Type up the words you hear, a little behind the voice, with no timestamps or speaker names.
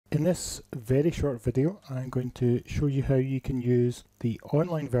In this very short video, I'm going to show you how you can use the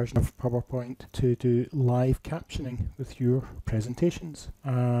online version of PowerPoint to do live captioning with your presentations.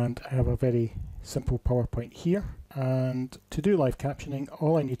 And I have a very simple PowerPoint here. And to do live captioning,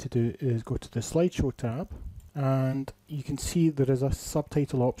 all I need to do is go to the slideshow tab, and you can see there is a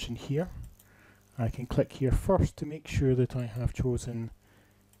subtitle option here. I can click here first to make sure that I have chosen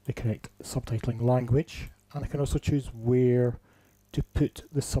the correct subtitling language, and I can also choose where to put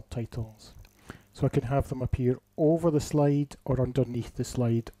the subtitles. So I can have them appear over the slide or underneath the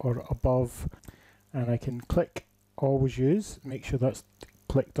slide or above, and I can click always use, make sure that's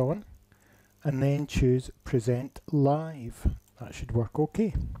clicked on, and then choose present live. That should work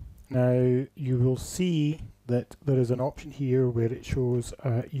okay. Now you will see that there is an option here where it shows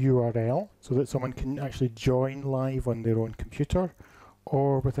a URL so that someone can actually join live on their own computer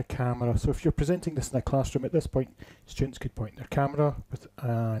or with a camera. So if you're presenting this in a classroom at this point, students could point their camera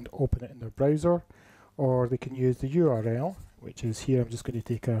and open it in their browser, or they can use the URL, which is here. I'm just going to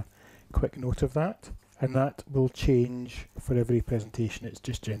take a quick note of that, and that will change for every presentation it's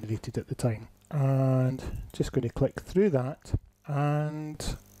just generated at the time. And just going to click through that,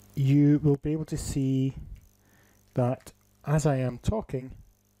 and you will be able to see that as I am talking,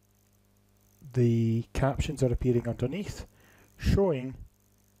 the captions are appearing underneath, showing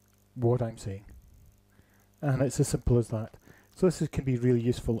what I'm saying. And it's as simple as that. So this can be really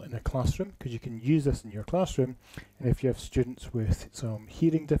useful in a classroom, because you can use this in your classroom, and if you have students with some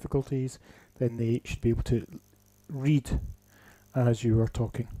hearing difficulties, then they should be able to read as you are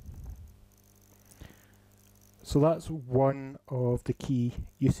talking. So that's one of the key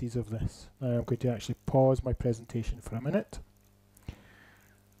uses of this. Now I'm going to actually pause my presentation for a minute,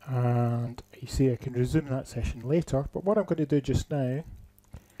 and you see I can resume that session later, but what I'm going to do just now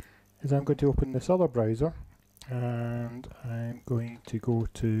is I'm going to open this other browser, and I'm going to go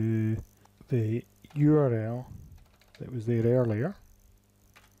to the URL that was there earlier,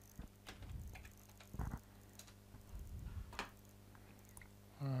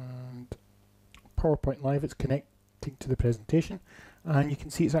 and PowerPoint Live, it's connecting to the presentation, and you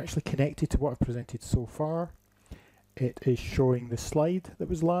can see it's actually connected to what I've presented so far. It is showing the slide that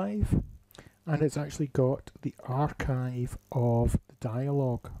was live, and it's actually got the archive of the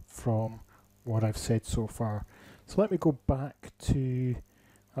dialogue from what I've said so far. So let me go back to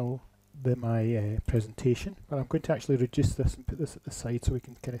my presentation, but I'm going to actually reduce this and put this at the side so we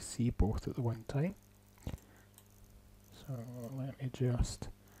can kind of see both at the one time. So let me just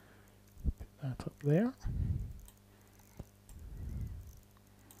put that up there.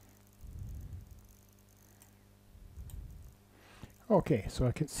 Okay, so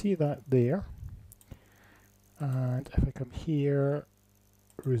I can see that there, and if I come here,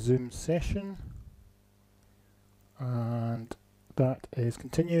 resume session, and that is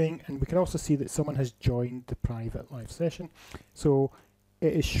continuing, and we can also see that someone has joined the private live session, so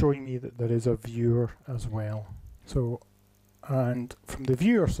it is showing me that there is a viewer as well. So, and from the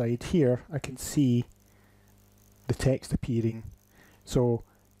viewer side here, I can see the text appearing, so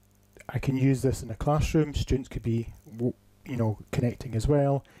I can use this in a classroom. Students could be connecting as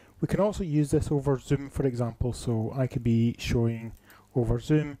well. We can also use this over Zoom, for example, so I could be showing over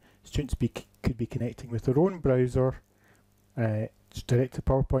Zoom, students could be connecting with their own browser direct to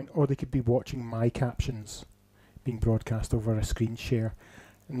PowerPoint, or they could be watching my captions being broadcast over a screen share.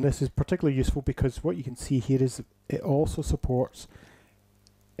 And this is particularly useful because what you can see here is it also supports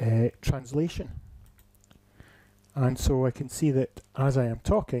translation. And so I can see that as I am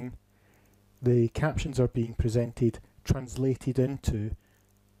talking, the captions are being presented, translated into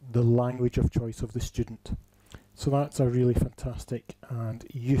the language of choice of the student. So that's a really fantastic and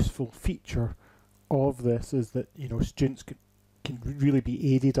useful feature of this, is that students can really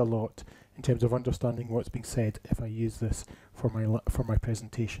be aided a lot in terms of understanding what's being said if I use this for my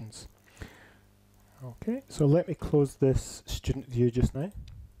presentations. Okay, so let me close this student view just now,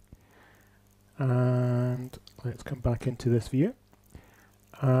 and let's come back into this view.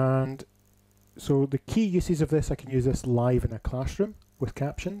 And so the key uses of this, I can use this live in a classroom with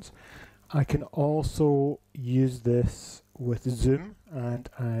captions. I can also use this with Zoom, and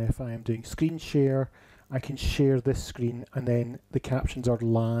if I am doing screen share, I can share this screen and then the captions are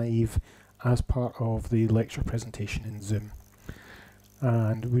live as part of the lecture presentation in Zoom.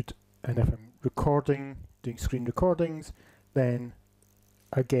 And if I'm recording, doing screen recordings, then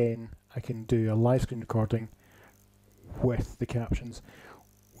again I can do a live screen recording with the captions.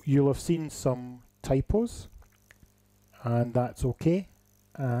 You'll have seen some typos, and that's okay.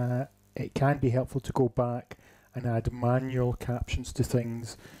 It can be helpful to go back and add manual captions to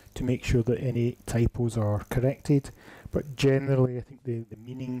things to make sure that any typos are corrected. But generally I think the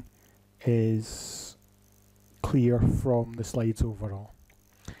meaning is clear from the slides overall.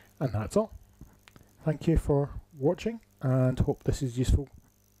 And that's all. Thank you for watching and hope this is useful.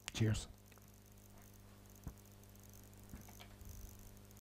 Cheers.